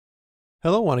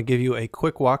Hello, I want to give you a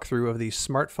quick walkthrough of the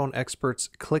Smartphone Experts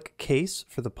Click Case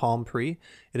for the Palm Pre.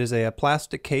 It is a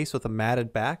plastic case with a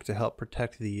matted back to help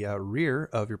protect the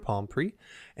rear of your Palm Pre.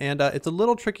 And it's a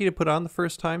little tricky to put on the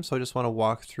first time, so I just want to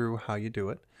walk through how you do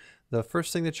it. The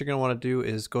first thing that you're going to want to do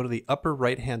is go to the upper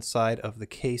right-hand side of the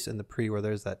case in the Pre where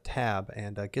there's that tab,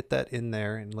 and get that in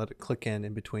there and let it click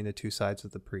in between the two sides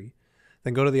of the Pre.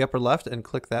 Then go to the upper left and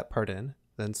click that part in.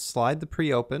 Then slide the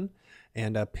Pre open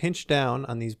and pinch down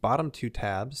on these bottom two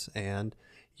tabs and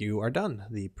you are done.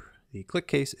 The click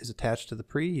case is attached to the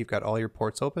Pre. You've got all your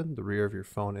ports open. The rear of your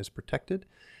phone is protected,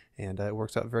 and it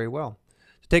works out very well.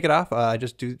 To take it off, I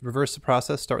just reverse the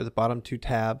process, start with the bottom two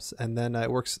tabs, and then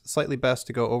it works slightly best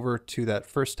to go over to that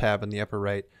first tab in the upper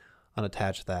right,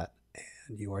 unattach that,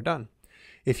 and you are done.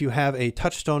 If you have a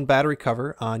Touchstone battery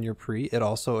cover on your Pre, it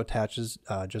also attaches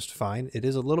just fine. It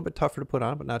is a little bit tougher to put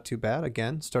on, but not too bad.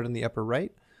 Again, start in the upper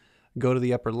right, go to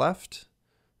the upper left,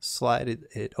 slide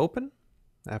it open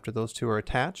after those two are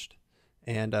attached,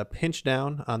 and pinch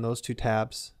down on those two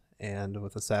tabs, and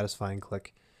with a satisfying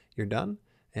click, you're done.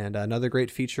 And another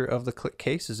great feature of the Click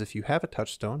case is if you have a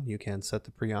Touchstone, you can set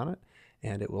the Pre on it,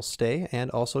 and it will stay and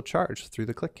also charge through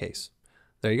the Click case.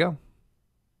 There you go.